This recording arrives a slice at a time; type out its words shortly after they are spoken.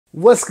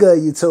What's good,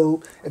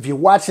 YouTube? If you're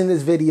watching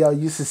this video,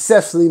 you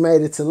successfully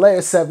made it to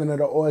layer 7 of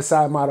the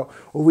OSI model,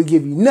 where we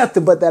give you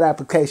nothing but that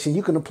application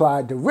you can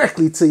apply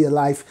directly to your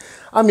life.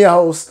 I'm your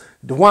host,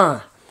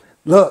 DeWan.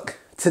 Look,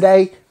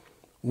 today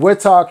we're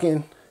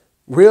talking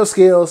real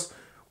skills,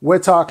 we're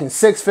talking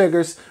six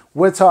figures,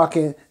 we're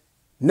talking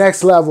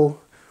next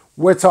level,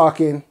 we're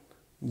talking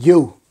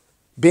you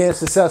being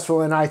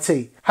successful in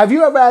IT. Have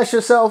you ever asked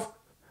yourself,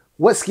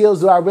 what skills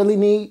do I really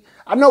need?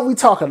 I know we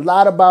talk a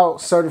lot about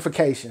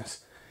certifications.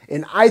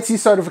 And IT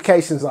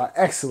certifications are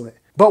excellent.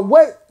 But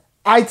what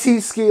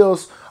IT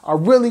skills are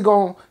really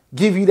going to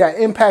give you that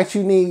impact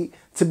you need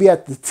to be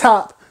at the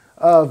top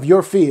of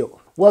your field?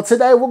 Well,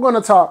 today we're going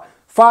to talk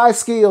 5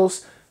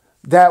 skills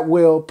that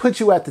will put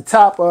you at the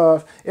top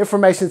of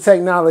information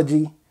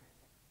technology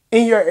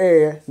in your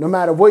area, no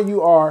matter where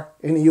you are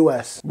in the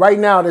US. Right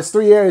now, there's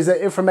 3 areas of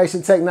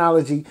information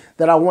technology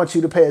that I want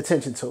you to pay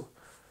attention to.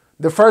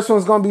 The first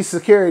one's going to be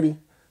security.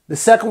 The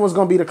second one's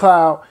going to be the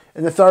cloud.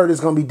 And the third is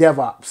going to be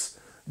DevOps.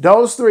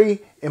 Those 3,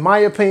 in my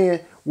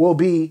opinion, will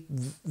be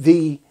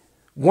the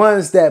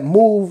ones that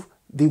move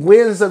the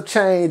winds of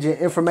change in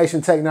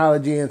information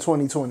technology in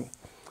 2020.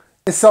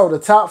 And so the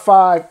top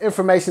 5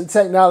 information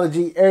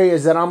technology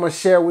areas that I'm going to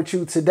share with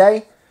you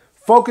today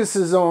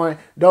focuses on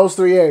those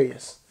 3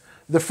 areas.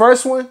 The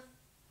first one,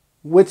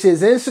 which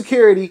is in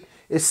security,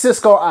 is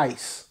Cisco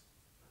Ice.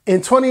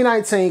 In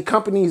 2019,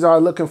 companies are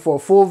looking for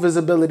full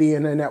visibility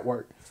in their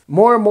network.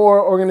 More and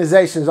more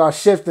organizations are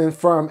shifting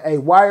from a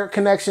wired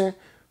connection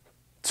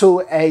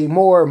to a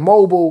more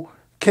mobile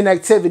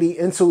connectivity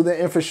into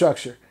the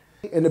infrastructure.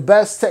 And the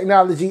best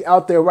technology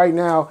out there right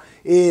now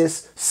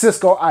is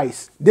Cisco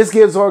Ice. This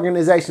gives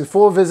organizations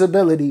full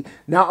visibility,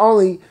 not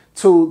only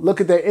to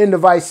look at their end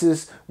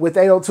devices with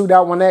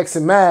 802.1x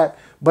and MAP,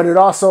 but it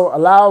also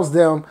allows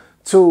them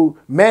to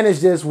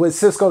manage this with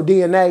Cisco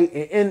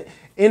DNA and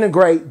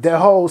integrate their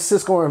whole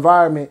Cisco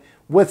environment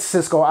with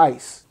Cisco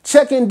Ice.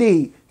 Check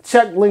Indeed,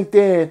 check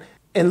LinkedIn,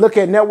 and look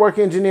at network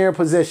engineering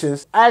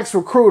positions. Ask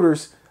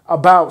recruiters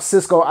about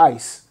Cisco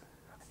Ice.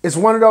 It's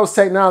one of those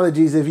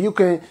technologies, if you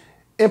can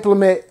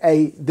implement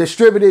a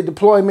distributed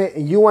deployment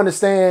and you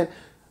understand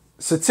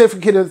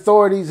certificate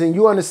authorities and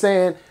you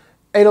understand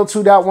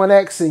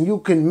 802.1x and you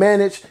can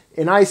manage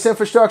an ICE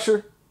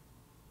infrastructure,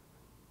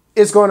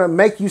 it's going to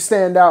make you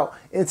stand out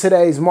in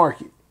today's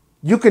market.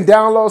 You can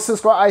download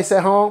Cisco Ice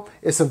at home.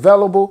 It's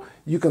available.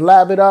 You can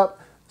lab it up,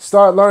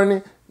 start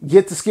learning,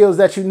 get the skills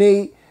that you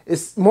need.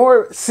 It's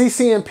more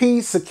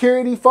CCNP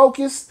security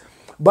focused.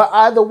 But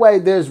either way,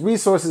 there's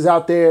resources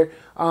out there.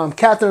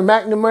 Catherine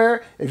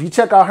McNamara, if you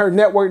check out her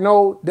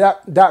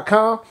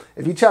networknode.com,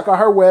 if you check out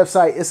her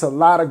website, it's a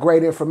lot of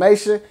great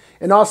information.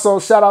 And also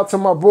shout out to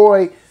my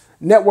boy,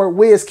 Network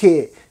Whiz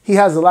Kid. He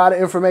has a lot of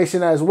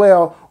information as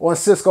well on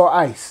Cisco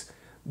Ice.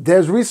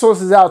 There's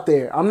resources out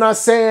there. I'm not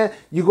saying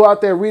you go out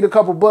there, read a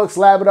couple books,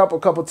 lab it up a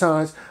couple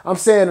times. I'm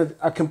saying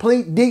a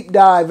complete deep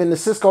dive into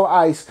Cisco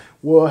Ice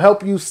will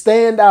help you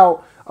stand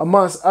out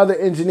amongst other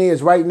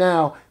engineers right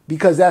now,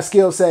 because that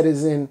skill set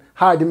is in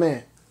high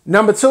demand.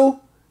 Number 2,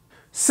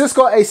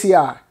 Cisco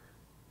ACI.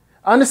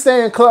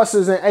 Understand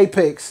clusters and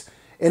APICs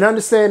and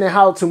understanding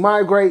how to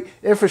migrate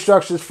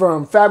infrastructures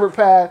from fabric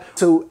path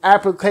to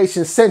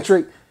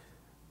application-centric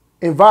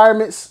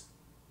environments,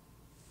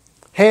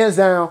 hands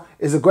down,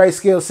 is a great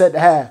skill set to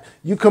have.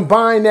 You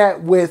combine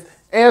that with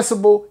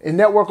Ansible and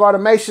network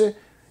automation,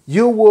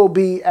 you will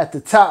be at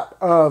the top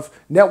of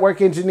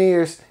network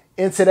engineers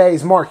in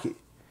today's market.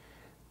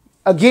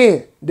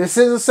 Again, this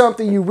isn't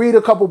something you read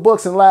a couple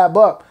books and lab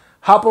up.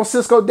 Hop on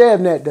Cisco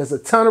DevNet. There's a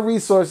ton of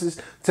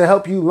resources to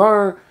help you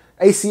learn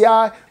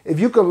ACI. If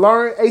you can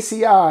learn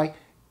ACI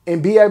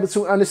and be able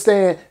to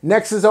understand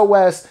Nexus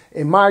OS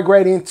and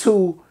migrating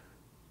to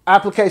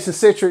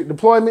application-centric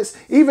deployments,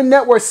 even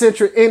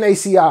network-centric in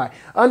ACI,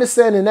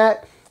 understanding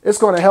that, it's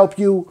going to help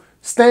you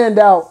stand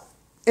out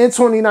in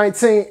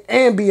 2019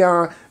 and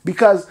beyond.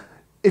 Because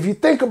if you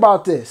think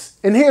about this,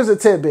 and here's a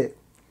tidbit,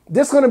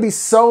 there's going to be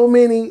so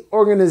many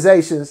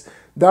organizations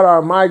that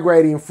are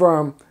migrating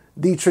from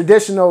the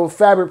traditional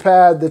fabric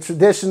path, the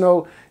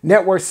traditional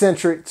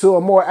network-centric, to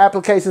a more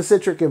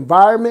application-centric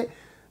environment,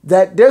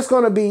 that there's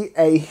going to be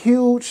a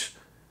huge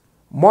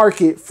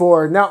market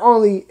for not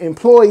only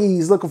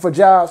employees looking for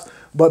jobs,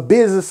 but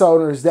business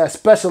owners that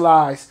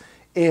specialize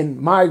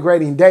in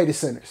migrating data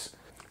centers.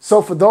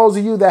 So for those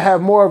of you that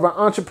have more of an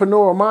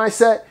entrepreneurial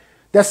mindset,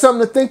 that's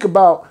something to think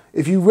about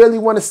if you really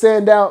want to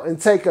stand out and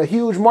take a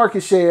huge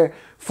market share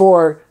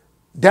for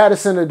data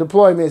center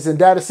deployments and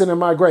data center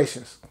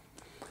migrations.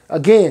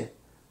 Again,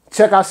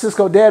 check out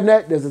Cisco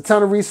DevNet. There's a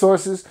ton of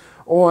resources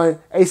on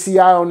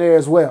ACI on there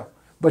as well.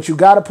 But you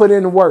got to put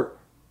in the work.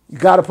 You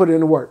got to put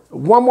in the work.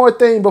 One more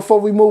thing before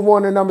we move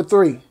on to number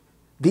 3.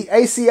 The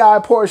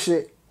ACI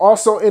portion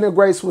also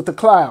integrates with the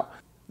cloud.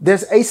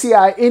 There's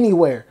ACI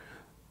anywhere.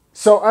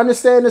 So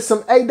understanding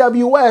some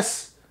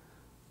AWS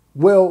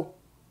will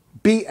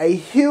be a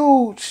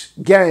huge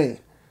gain.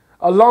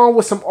 Along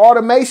with some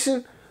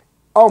automation,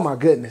 oh my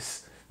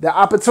goodness, the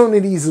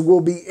opportunities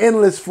will be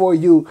endless for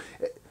you.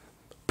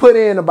 Put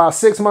in about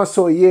 6 months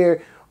to a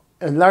year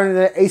and learning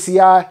the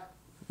ACI,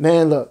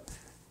 man, look,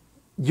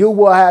 you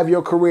will have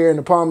your career in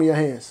the palm of your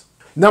hands.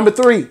 Number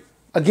 3,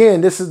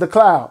 again, this is the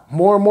cloud.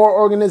 More and more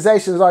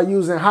organizations are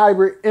using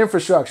hybrid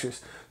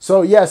infrastructures.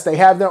 So yes, they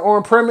have their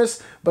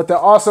on-premise, but they're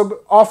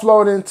also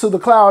offloading to the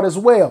cloud as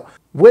well.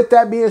 With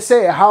that being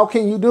said, how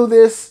can you do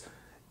this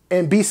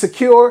and be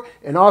secure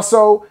and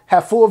also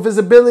have full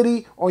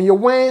visibility on your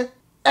WAN?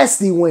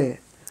 SD-WAN.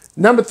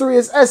 Number 3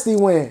 is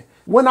SD-WAN.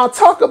 When I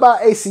talk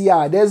about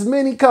ACI, there's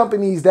many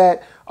companies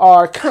that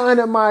are kind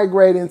of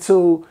migrating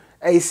to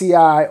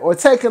ACI or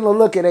taking a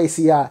look at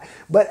ACI,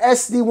 but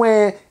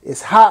SD-WAN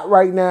is hot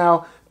right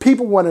now.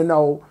 People want to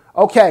know,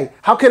 okay,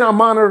 how can I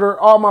monitor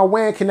all my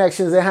WAN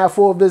connections and have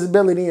full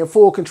visibility and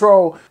full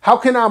control? How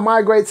can I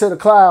migrate to the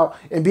cloud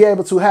and be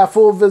able to have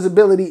full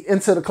visibility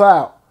into the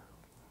cloud?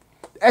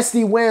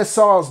 SD-WAN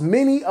solves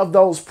many of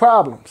those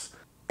problems,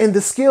 and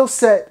the skill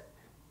set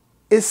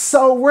is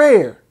so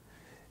rare.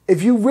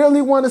 If you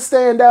really want to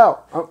stand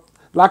out,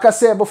 like I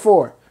said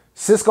before,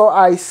 Cisco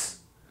Ice,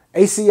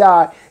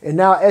 ACI, and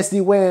now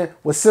SD-WAN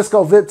with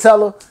Cisco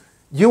Viptela,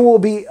 you will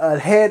be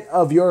ahead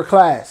of your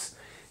class.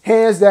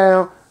 Hands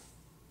down,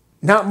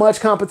 not much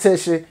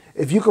competition.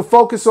 If you can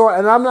focus on,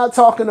 and I'm not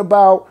talking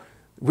about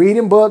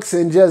reading books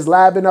and just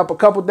labbing up a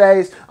couple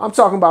days. I'm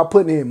talking about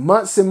putting in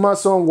months and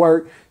months on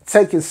work,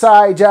 taking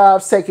side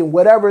jobs, taking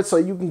whatever so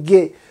you can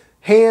get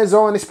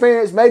hands-on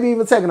experience, maybe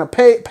even taking a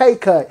pay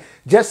cut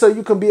just so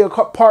you can be a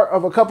part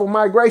of a couple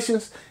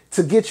migrations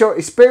to get your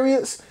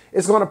experience.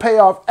 It's going to pay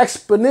off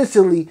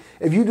exponentially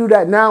if you do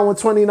that now in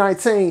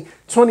 2019.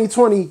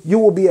 2020, you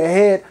will be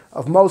ahead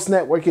of most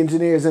network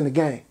engineers in the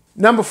game.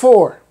 Number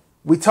 4,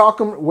 we're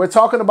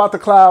talking about the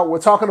cloud.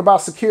 We're talking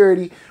about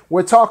security.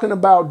 We're talking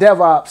about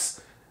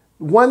DevOps.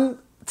 One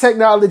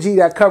technology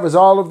that covers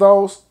all of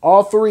those,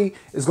 all 3,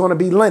 is going to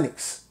be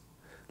Linux.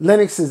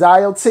 Linux is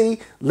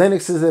IoT,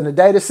 Linux is in the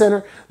data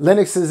center,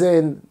 Linux is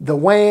in the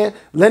WAN,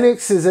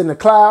 Linux is in the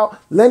cloud,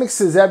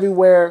 Linux is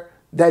everywhere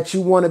that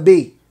you want to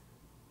be.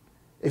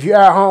 If you're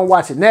at home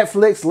watching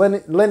Netflix,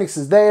 Linux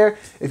is there.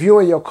 If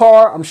you're in your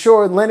car, I'm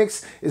sure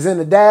Linux is in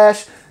the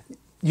dash.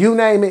 You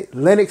name it,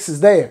 Linux is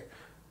there.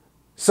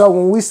 So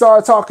when we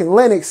start talking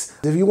Linux,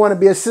 if you want to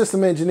be a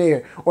system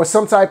engineer or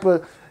some type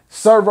of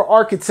server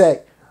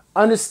architect,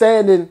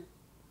 understanding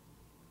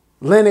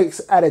Linux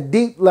at a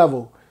deep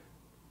level,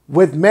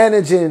 with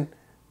managing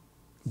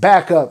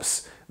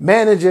backups,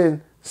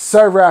 managing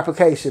server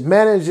application,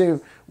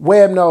 managing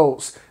web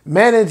nodes,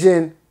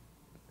 managing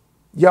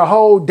your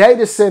whole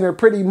data center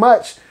pretty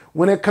much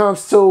when it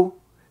comes to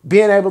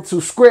being able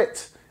to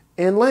script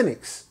in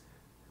Linux.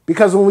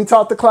 Because when we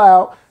talk the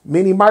cloud,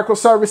 many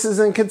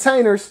microservices and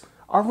containers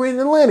are written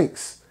in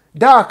Linux,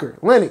 Docker,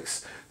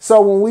 Linux. So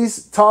when we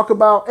talk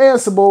about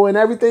Ansible and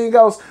everything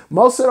else,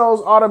 most of those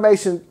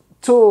automation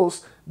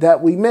tools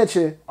that we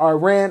mentioned are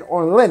ran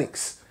on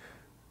Linux.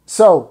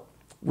 So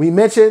we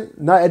mentioned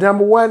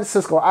number 1,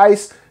 Cisco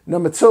Ice.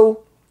 Number 2,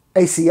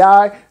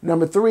 ACI.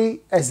 Number 3,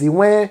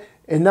 SD-WAN.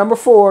 And number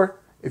 4,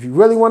 if you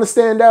really want to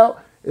stand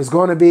out, is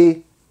going to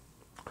be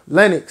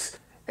Linux.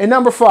 And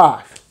number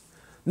 5.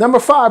 Number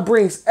 5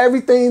 brings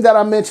everything that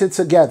I mentioned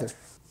together.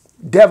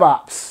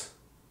 DevOps.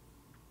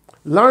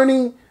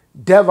 Learning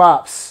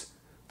DevOps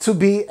to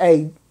be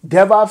a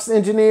DevOps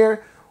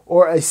engineer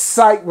or a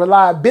site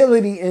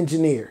reliability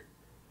engineer.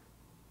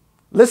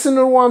 Listen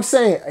to what I'm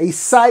saying, a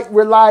site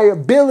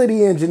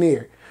reliability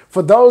engineer.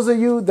 For those of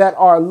you that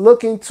are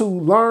looking to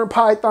learn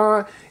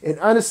Python and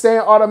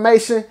understand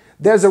automation,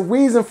 there's a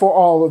reason for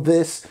all of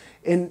this,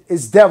 and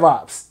it's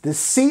DevOps. The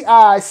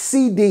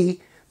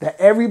CI/CD that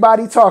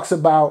everybody talks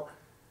about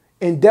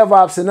in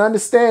DevOps and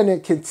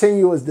understanding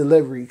continuous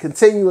delivery,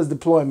 continuous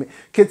deployment,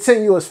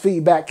 continuous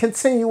feedback,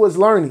 continuous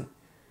learning.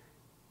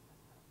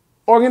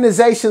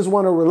 Organizations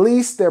want to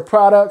release their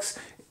products,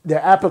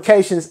 their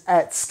applications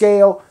at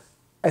scale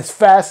as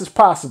fast as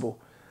possible.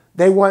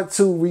 They want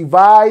to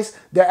revise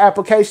their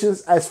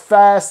applications as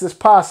fast as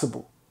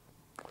possible.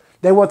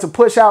 They want to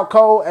push out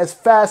code as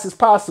fast as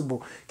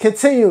possible,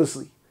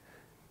 continuously.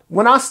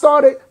 When I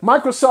started,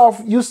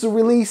 Microsoft used to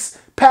release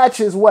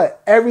patches,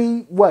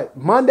 every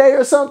Monday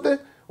or something?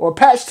 Or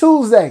patch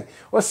Tuesday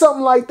or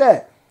something like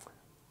that.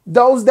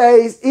 Those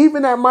days,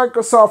 even at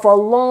Microsoft, are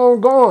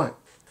long gone.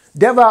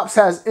 DevOps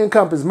has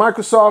encompassed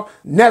Microsoft,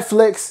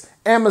 Netflix,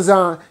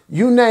 Amazon,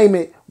 you name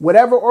it.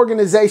 Whatever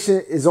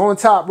organization is on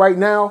top right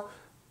now,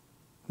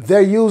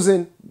 they're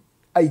using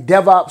a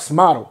DevOps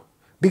model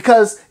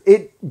because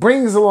it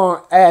brings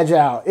along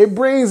Agile. It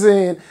brings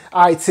in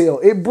ITIL.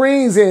 It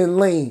brings in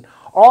Lean.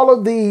 All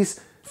of these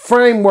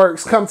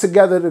frameworks come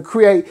together to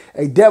create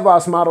a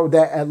DevOps model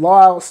that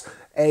allows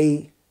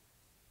a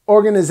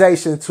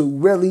organization to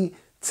really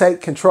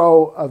take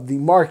control of the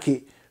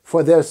market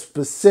for their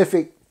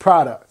specific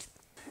product.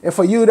 And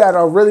for you that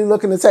are really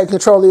looking to take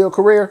control of your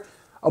career,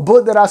 a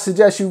book that I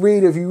suggest you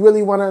read if you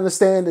really want to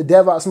understand the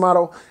DevOps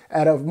model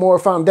at a more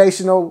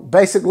foundational,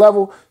 basic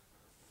level,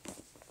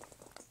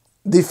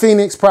 The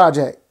Phoenix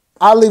Project.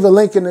 I'll leave a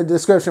link in the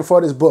description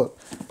for this book.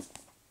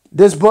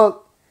 This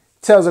book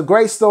tells a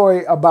great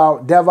story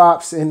about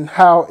DevOps and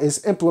how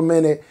it's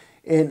implemented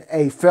in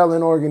a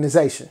failing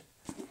organization.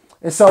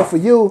 And so for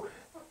you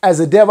as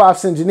a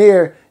DevOps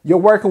engineer, you're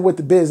working with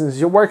the business,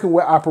 you're working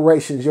with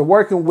operations, you're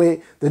working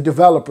with the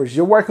developers,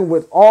 you're working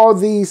with all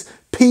these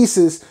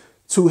pieces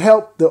to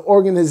help the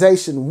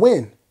organization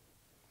win.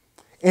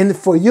 And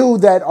for you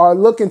that are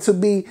looking to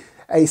be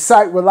a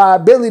site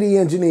reliability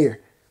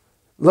engineer,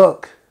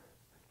 look,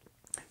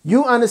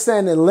 you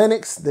understand in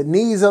Linux, the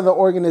needs of the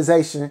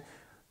organization,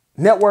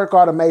 network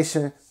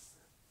automation,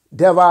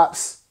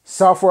 DevOps,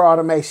 software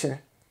automation,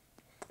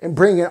 and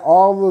bringing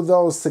all of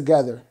those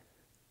together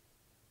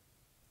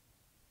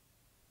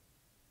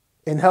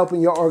and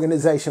helping your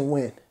organization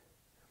win.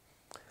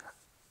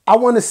 I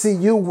want to see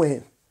you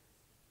win.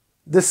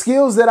 The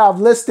skills that I've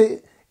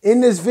listed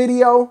in this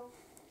video,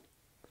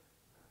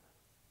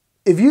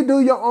 if you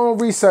do your own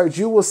research,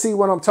 you will see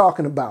what I'm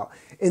talking about.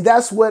 And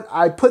that's what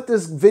I put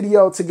this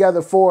video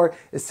together for,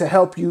 is to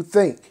help you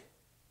think.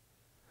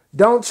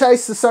 Don't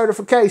chase the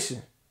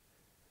certification.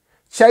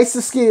 Chase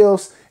the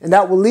skills, and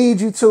that will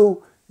lead you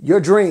to your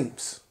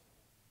dreams,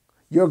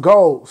 your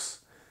goals.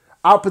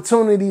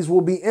 Opportunities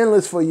will be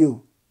endless for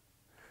you.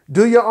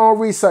 Do your own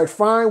research.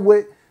 Find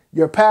what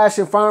your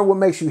passion, find what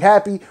makes you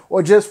happy,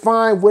 or just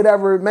find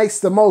whatever makes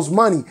the most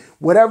money.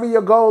 Whatever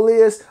your goal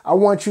is, I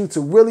want you to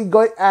really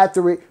go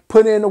after it,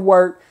 put in the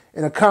work,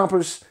 and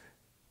accomplish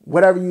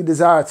whatever you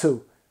desire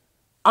to.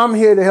 I'm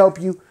here to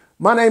help you.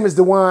 My name is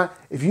DeJuan.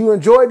 If you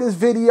enjoyed this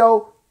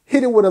video,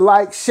 hit it with a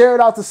like, share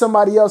it out to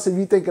somebody else if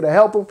you think it'll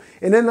help them.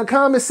 And in the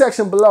comment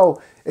section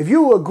below, if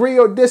you agree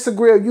or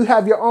disagree or you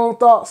have your own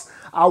thoughts,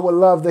 I would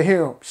love to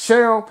hear them.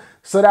 Share them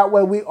so that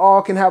way we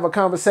all can have a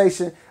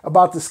conversation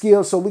about the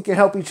skills so we can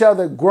help each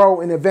other grow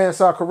and advance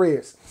our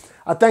careers.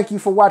 I thank you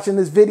for watching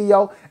this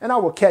video, and I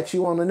will catch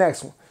you on the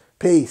next one.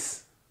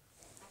 Peace.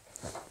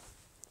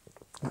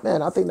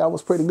 Man, I think that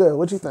was pretty good.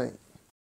 What you think?